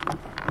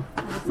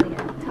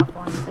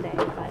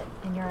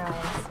your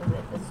eyes? Was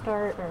it the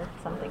start or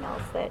something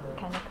else that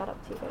kind of caught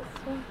up to you guys?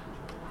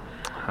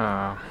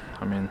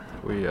 I mean,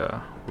 we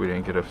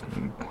didn't get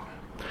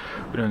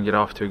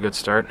off to a good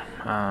start.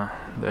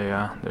 They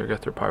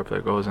get their power play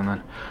goals, and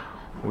then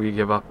we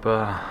gave up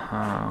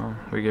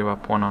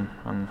one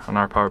on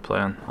our power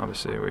play, and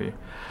obviously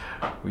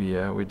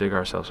we dig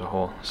ourselves a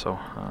hole. So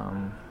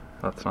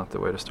that's not the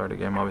way to start a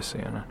game,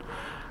 obviously, in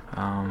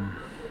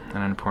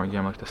an important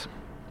game like this.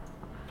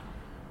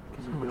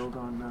 Can you build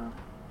on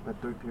that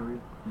third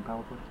period in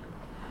power play?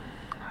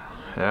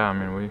 Yeah, I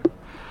mean, we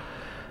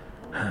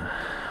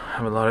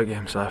have a lot of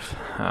games left,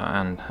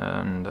 and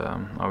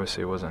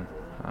obviously it wasn't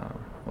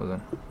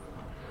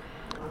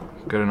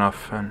good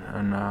enough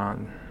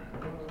in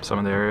some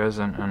of the areas,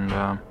 and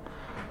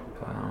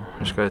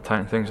just got to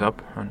tighten things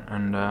up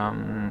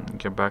and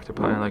get back to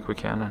playing like we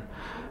can,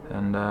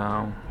 and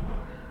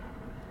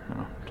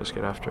just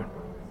get after it.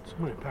 So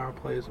many power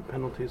plays and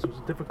penalties. Was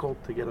it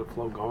difficult to get a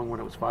flow going when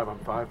it was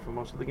 5-on-5 for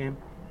most of the game?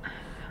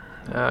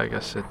 Yeah, I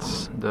guess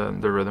it's the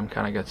rhythm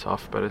kind of gets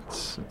off, but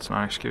it's not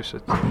an excuse.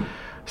 It's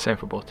same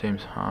for both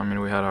teams. I mean,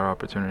 we had our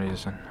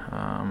opportunities,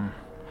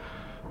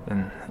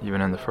 and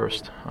even in the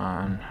first,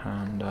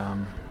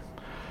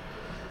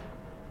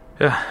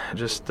 yeah,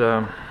 just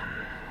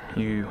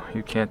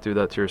you can't do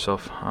that to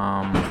yourself.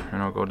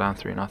 Go down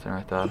 3-0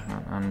 like that,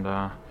 and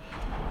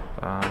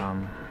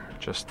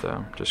just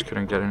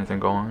couldn't get anything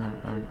going,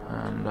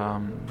 and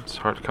it's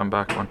hard to come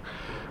back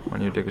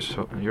when you dig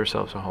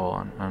yourselves a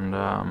hole, and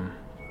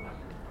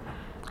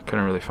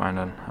couldn't really find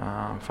an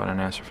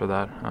answer for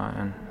that.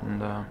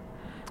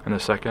 In the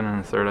second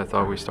and the third, I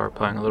thought we started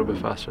playing a little bit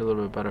faster, a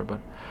little bit better,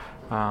 but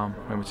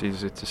it was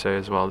easy to say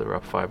as well. They were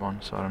up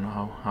 5-1, so I don't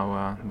know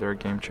how their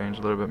game changed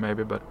a little bit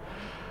maybe, but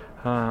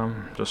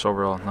just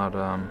overall not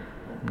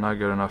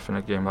good enough in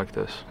a game like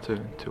this to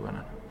win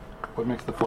it. What makes the